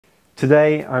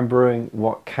Today I'm brewing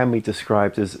what can be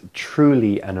described as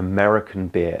truly an American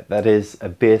beer. That is a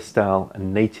beer style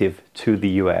native to the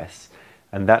US,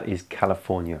 and that is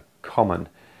California Common.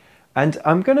 And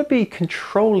I'm going to be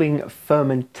controlling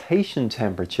fermentation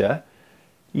temperature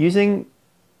using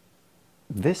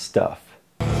this stuff.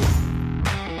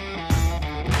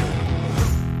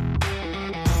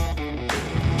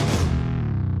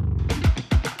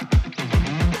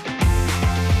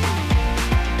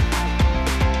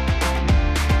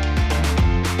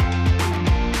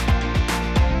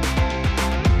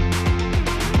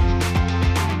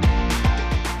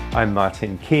 I'm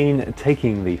Martin Keane,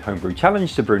 taking the Homebrew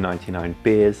Challenge to brew 99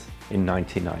 beers in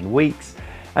 99 weeks.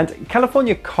 And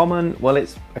California Common, well,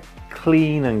 it's a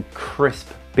clean and crisp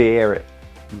beer. It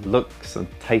looks and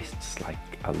tastes like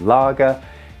a lager.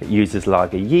 It uses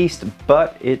lager yeast,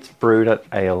 but it's brewed at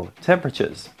ale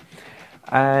temperatures.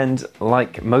 And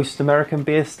like most American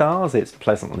beer styles, it's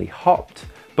pleasantly hopped,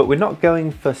 but we're not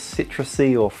going for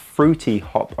citrusy or fruity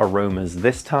hop aromas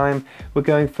this time. We're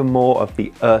going for more of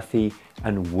the earthy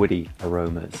and woody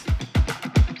aromas.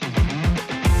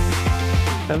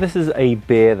 Now this is a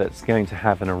beer that's going to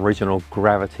have an original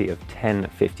gravity of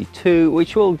 1052,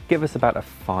 which will give us about a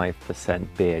 5%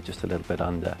 beer, just a little bit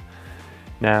under.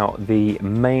 Now the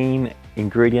main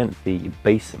ingredient, the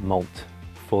base malt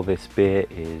for this beer,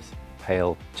 is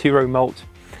Pale Malt,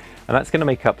 and that's going to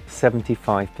make up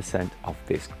 75% of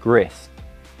this grist.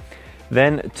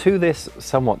 Then to this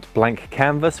somewhat blank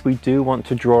canvas, we do want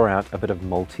to draw out a bit of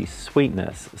malty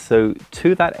sweetness. So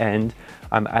to that end,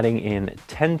 I'm adding in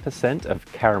 10% of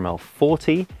Caramel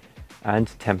 40 and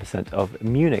 10% of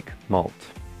Munich Malt.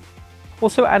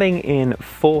 Also adding in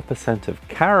 4% of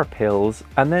Cara-Pils,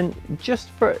 and then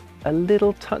just for a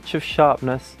little touch of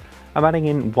sharpness, I'm adding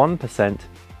in 1%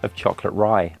 of Chocolate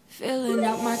Rye. Filling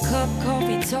up my cup,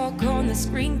 coffee talk on the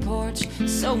screen porch.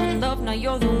 So in love, now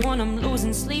you're the one I'm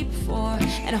losing sleep for.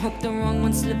 And I hope the wrong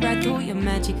one slip right through your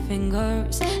magic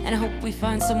fingers. And I hope we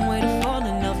find some way to fall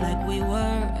in love like we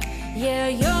were. Yeah,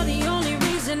 you're the only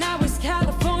reason I was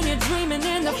California dreaming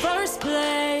in the first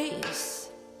place.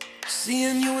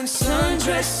 Seeing you in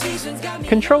sundress seasons got me.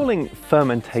 Controlling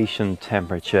fermentation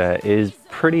temperature is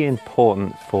pretty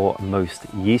important for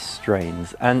most yeast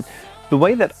strains, and the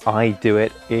way that I do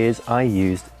it is I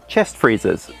used chest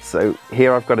freezers. So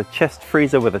here I've got a chest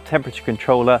freezer with a temperature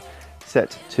controller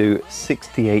set to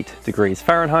 68 degrees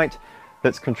Fahrenheit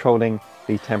that's controlling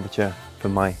the temperature for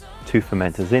my two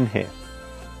fermenters in here.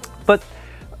 But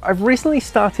I've recently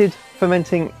started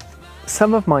fermenting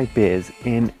some of my beers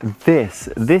in this.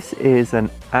 This is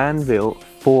an Anvil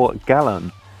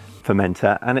 4-gallon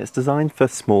fermenter, and it's designed for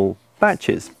small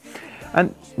batches.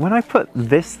 And when I put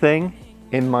this thing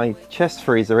in my chest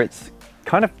freezer, it's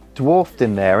kind of dwarfed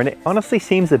in there, and it honestly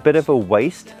seems a bit of a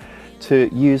waste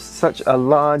to use such a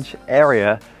large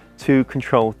area to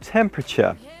control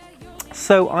temperature.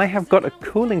 So I have got a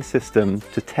cooling system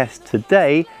to test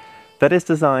today that is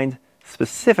designed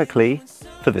specifically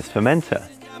for this fermenter.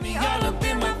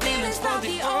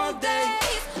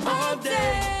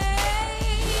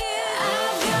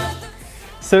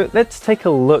 So let's take a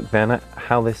look then at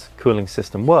how this cooling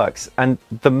system works. And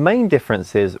the main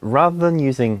difference is, rather than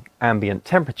using ambient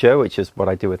temperature, which is what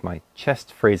I do with my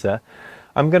chest freezer,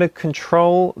 I'm going to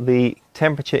control the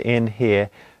temperature in here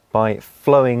by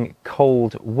flowing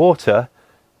cold water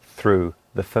through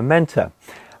the fermenter.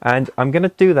 And I'm going to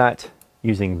do that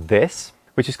using this,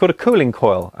 which is called a cooling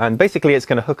coil. And basically it's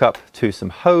going to hook up to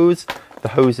some hose. The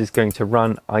hose is going to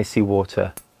run icy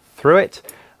water through it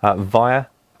via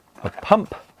a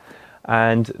pump,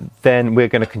 and then we're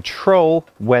going to control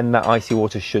when that icy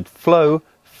water should flow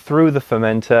through the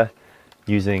fermenter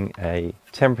using a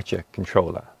temperature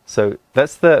controller. So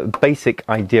that's the basic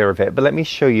idea of it, but let me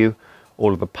show you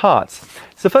all of the parts.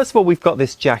 So first of all, we've got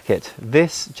this jacket.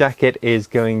 This jacket is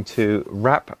going to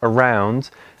wrap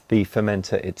around the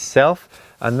fermenter itself,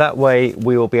 and that way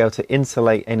we will be able to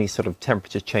insulate any sort of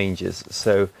temperature changes.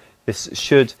 So this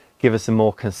should give us a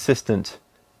more consistent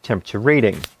temperature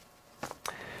reading.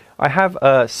 I have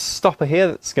a stopper here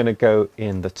that's going to go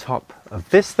in the top of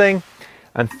this thing,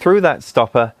 and through that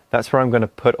stopper, that's where I'm going to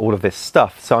put all of this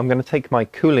stuff. So I'm going to take my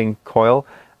cooling coil,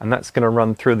 and that's going to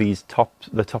run through the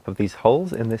top of these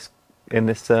holes in this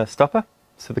stopper.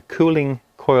 So the cooling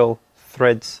coil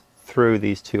threads through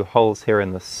these two holes here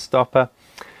in the stopper,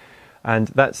 and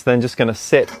that's then just going to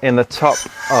sit in the top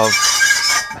of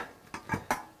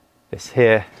this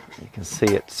here. You can see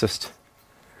it's just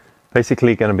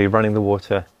basically going to be running the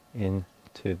water into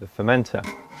the fermenter.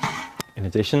 In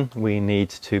addition, we need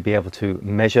to be able to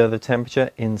measure the temperature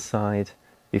inside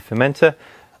the fermenter,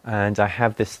 and I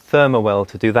have this thermowell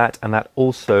to do that, and that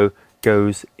also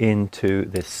goes into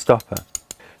this stopper.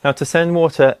 Now to send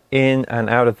water in and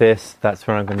out of this, that's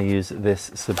where I'm going to use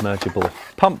this submergible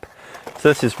pump. So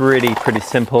this is really pretty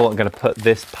simple. I'm going to put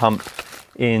this pump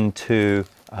into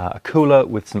a cooler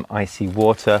with some icy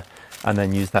water and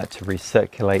then use that to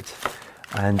recirculate.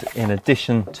 And in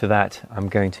addition to that, I'm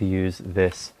going to use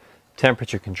this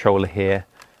temperature controller here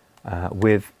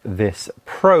with this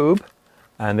probe,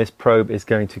 and this probe is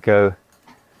going to go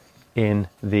in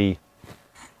the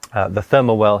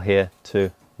thermal well here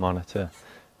to monitor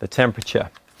the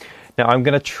temperature. Now I'm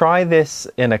going to try this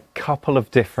in a couple of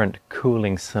different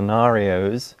cooling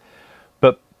scenarios,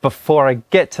 but before I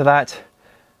get to that,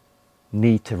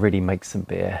 need to really make some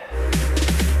beer.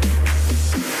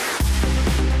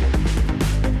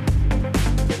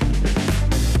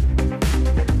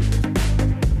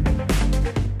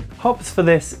 Hops for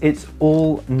this, it's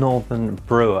all Northern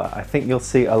Brewer. I think you'll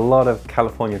see a lot of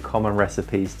California common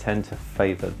recipes tend to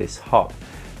favor this hop.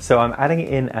 So I'm adding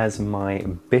it in as my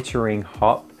bittering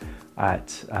hop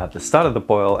at the start of the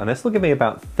boil, and this will give me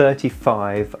about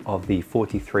 35 of the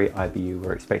 43 IBU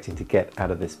we're expecting to get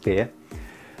out of this beer.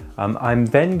 I'm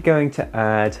then going to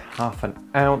add half an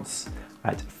ounce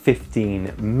at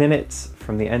 15 minutes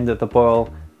from the end of the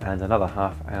boil and another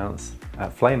half ounce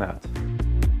at flame out.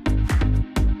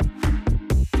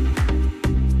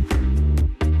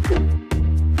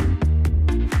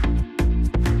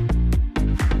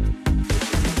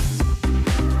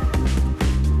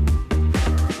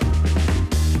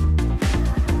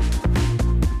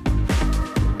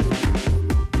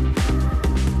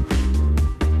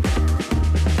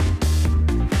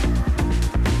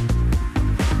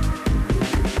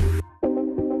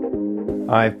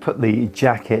 I've put the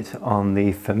jacket on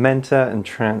the fermenter and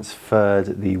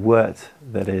transferred the wort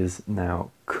that is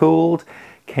now cooled.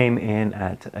 Came in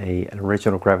at an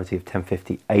original gravity of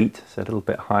 1058, so a little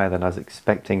bit higher than I was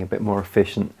expecting, a bit more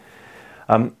efficient.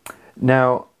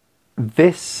 Now,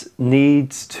 this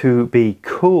needs to be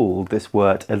cooled, this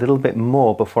wort, a little bit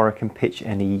more before I can pitch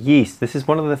any yeast. This is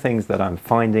one of the things that I'm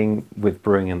finding with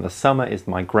brewing in the summer, is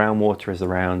my groundwater is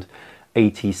around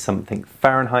 80 something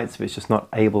Fahrenheit, so it's just not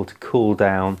able to cool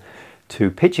down to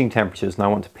pitching temperatures, and I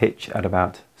want to pitch at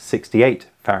about 68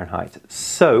 Fahrenheit.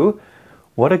 So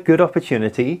what a good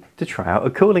opportunity to try out a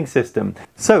cooling system.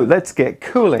 So let's get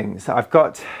cooling. So I've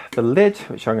got the lid,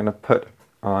 which I'm going to put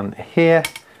on here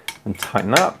and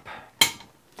tighten up.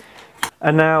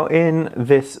 And now in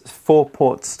this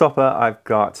 4-port stopper, I've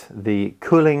got the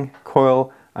cooling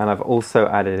coil, and I've also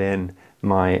added in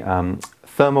my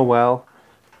thermal well.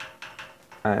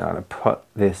 I'm going to put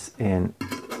this in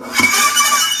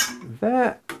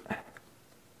there.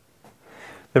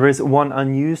 There is one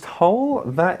unused hole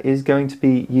that is going to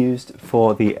be used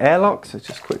for the airlock, so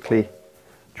just quickly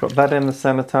drop that in the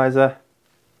sanitizer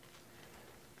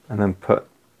and then put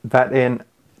that in.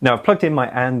 Now I've plugged in my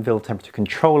Anvil temperature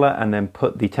controller and then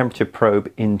put the temperature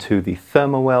probe into the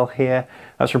thermal well here.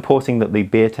 That's reporting that the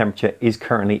beer temperature is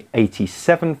currently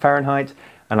 87 Fahrenheit.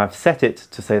 And I've set it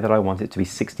to say that I want it to be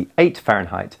 68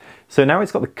 Fahrenheit. So now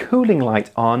it's got the cooling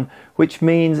light on, which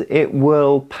means it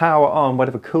will power on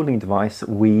whatever cooling device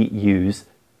we use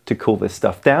to cool this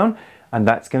stuff down, and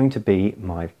that's going to be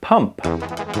my pump.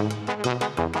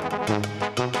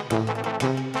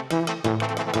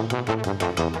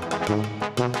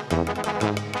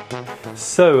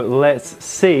 So let's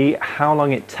see how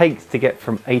long it takes to get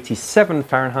from 87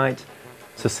 Fahrenheit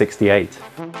to 68.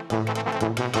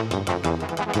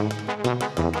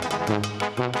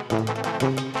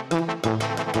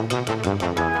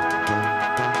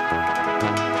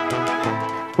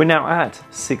 We're now at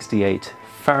 68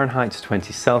 Fahrenheit,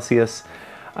 20 Celsius,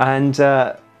 and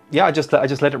yeah, I just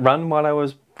let it run while I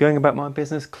was going about my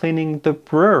business cleaning the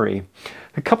brewery.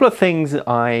 A couple of things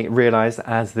I realized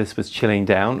as this was chilling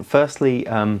down. Firstly,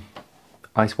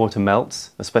 ice water melts,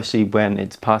 especially when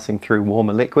it's passing through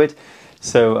warmer liquid.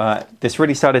 So this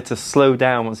really started to slow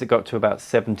down once it got to about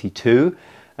 72,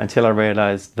 until I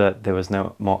realized that there was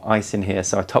no more ice in here.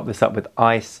 So I topped this up with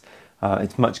ice.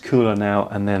 It's much cooler now,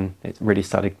 and then it really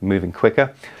started moving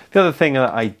quicker. The other thing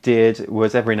that I did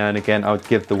was every now and again I would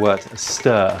give the wort a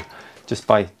stir, just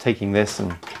by taking this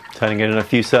and turning it in a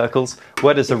few circles.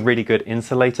 Wort is a really good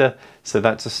insulator, so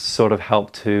that just sort of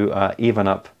helped to even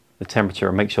up the temperature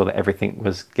and make sure that everything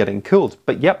was getting cooled.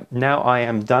 But yep, now I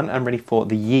am done and ready for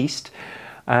the yeast.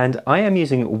 And I am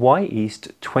using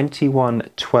Wyeast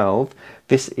 2112.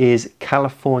 This is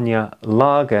California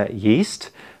lager yeast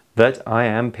that I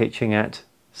am pitching at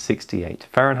 68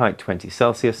 Fahrenheit, 20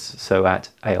 Celsius, so at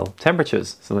ale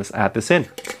temperatures. So let's add this in.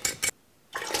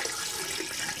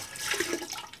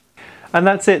 And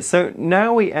that's it. So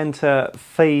now we enter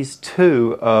phase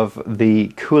 2 of the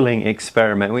cooling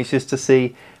experiment, which is to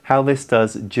see how this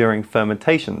does during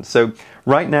fermentation. So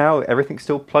right now everything's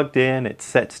still plugged in, it's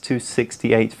set to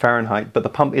 68 Fahrenheit, but the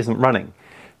pump isn't running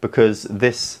because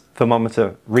this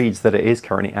thermometer reads that it is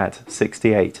currently at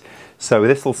 68. So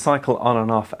this will cycle on and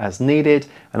off as needed,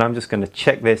 and I'm just going to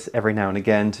check this every now and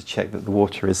again to check that the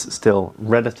water is still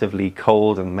relatively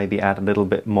cold and maybe add a little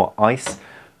bit more ice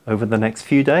over the next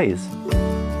few days.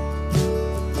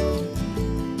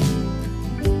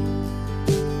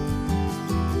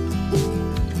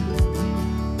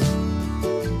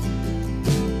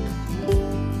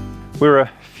 We're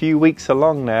a few weeks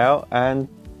along now, and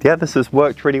yeah, this has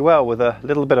worked really well with a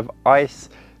little bit of ice.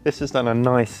 This has done a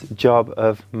nice job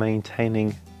of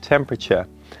maintaining temperature.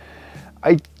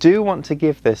 I do want to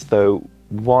give this though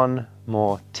one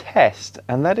more test,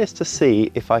 and that is to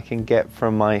see if I can get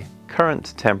from my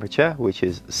current temperature, which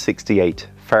is 68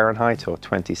 Fahrenheit or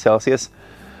 20 Celsius,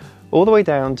 all the way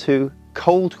down to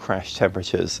cold crash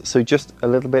temperatures, so just a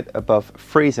little bit above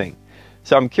freezing.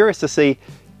 So I'm curious to see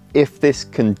if this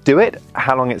can do it,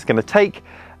 how long it's going to take,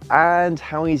 and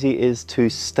how easy it is to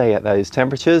stay at those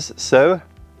temperatures. So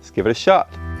let's give it a shot.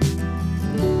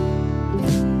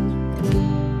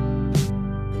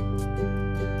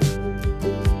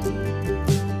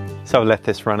 So I've left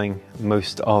this running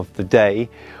most of the day.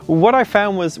 What I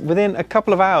found was within a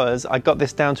couple of hours I got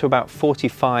this down to about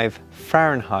 45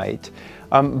 Fahrenheit,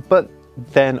 but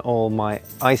then all my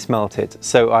ice melted.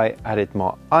 So I added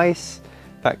more ice,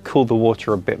 that cooled the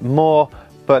water a bit more,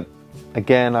 but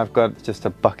again I've got just a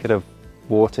bucket of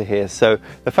water here. So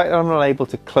the fact that I'm not able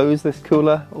to close this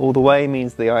cooler all the way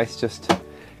means the ice just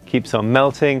keeps on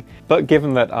melting. But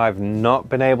given that I've not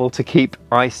been able to keep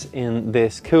ice in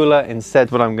this cooler,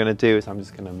 instead what I'm going to do is I'm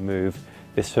just going to move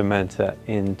this fermenter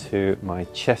into my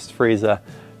chest freezer,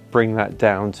 bring that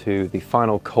down to the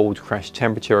final cold crash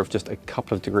temperature of just a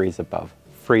couple of degrees above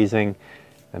freezing,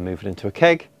 then move it into a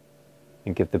keg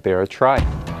and give the beer a try.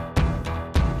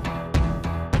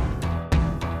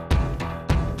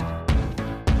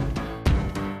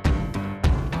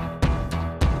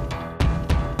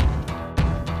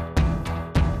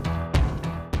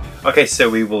 Okay, so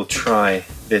we will try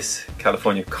this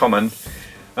California Common.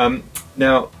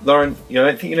 Now, Lauren, you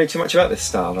don't think you know too much about this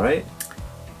style, right?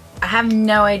 I have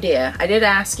no idea. I did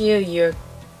ask you, you're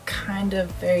kind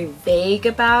of very vague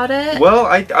about it. Well,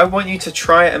 I want you to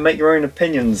try it and make your own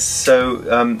opinions.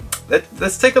 So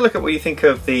let's take a look at what you think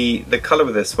of the colour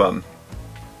of this one.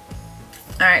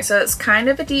 Alright, so it's kind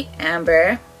of a deep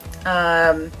amber,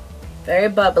 very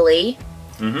bubbly.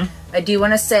 Mm-hmm. I do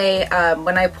want to say,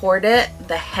 when I poured it,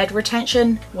 the head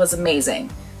retention was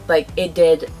amazing. Like, it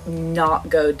did not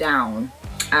go down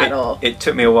at all. It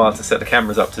took me a while to set the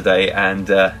cameras up today, and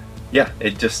yeah,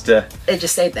 it just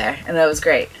stayed there, and it was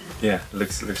great. Yeah,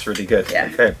 looks really good. Yeah.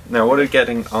 Okay, now what are we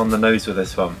getting on the nose with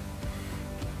this one?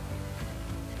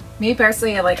 Me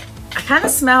personally, I kind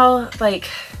of smell like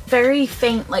very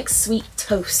faint, like sweet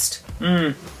toast.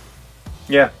 Mmm.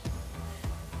 Yeah.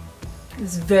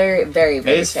 It's very, very,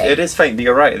 very faint. It is faint, but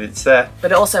you're right, it's there.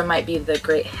 But it also might be the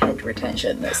great head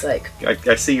retention that's like...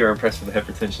 I see you're impressed with the head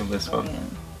retention on this one.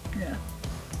 Yeah.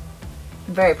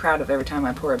 I'm very proud of every time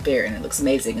I pour a beer and it looks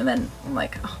amazing, and then I'm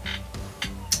like, oh.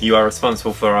 You are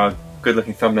responsible for our good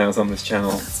looking thumbnails on this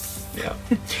channel. Yeah.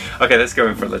 Okay, let's go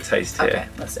in for the taste here. Okay,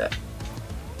 let's do it.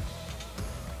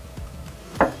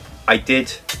 I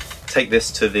did take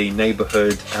this to the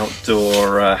neighborhood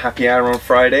outdoor happy hour on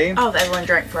Friday. Oh, everyone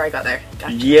drank before I got there.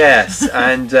 Gotcha. Yes,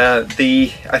 and I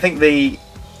think the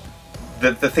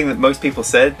thing that most people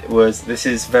said was this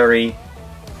is very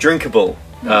drinkable.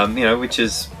 You know, which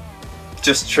is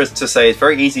just to say it's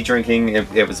very easy drinking.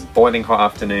 It was a boiling hot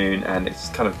afternoon, and it's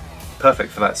kind of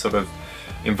perfect for that sort of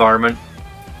environment.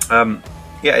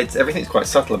 Yeah, everything's quite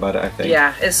subtle about it, I think.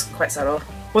 Yeah, it's quite subtle.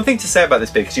 One thing to say about this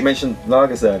beer, because you mentioned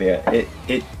lagers earlier,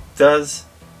 it does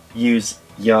use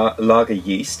lager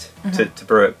yeast to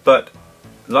brew it, but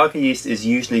lager yeast is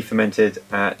usually fermented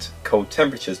at cold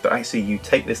temperatures, but actually you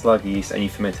take this lager yeast and you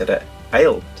ferment it at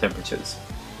ale temperatures.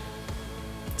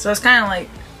 So it's kind of like,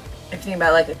 if you think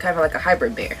about it, kind of like a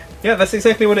hybrid beer. Yeah, that's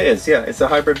exactly what it is. Yeah, it's a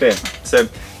hybrid beer. So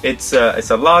it's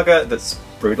a lager that's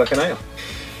brewed like an ale.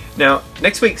 Now,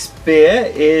 next week's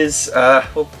beer is,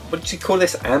 well, what did you call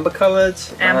this? Amber coloured?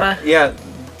 Amber. Yeah,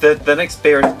 the next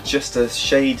beer is just a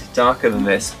shade darker than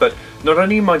this, but not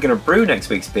only am I going to brew next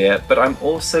week's beer, but I'm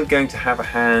also going to have a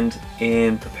hand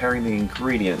in preparing the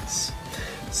ingredients.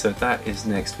 So that is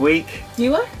next week.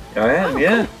 You are? I am,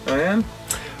 yeah, cool. I am.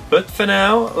 But for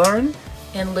now, Lauren?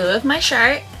 In lieu of my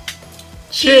shirt,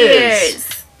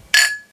 cheers!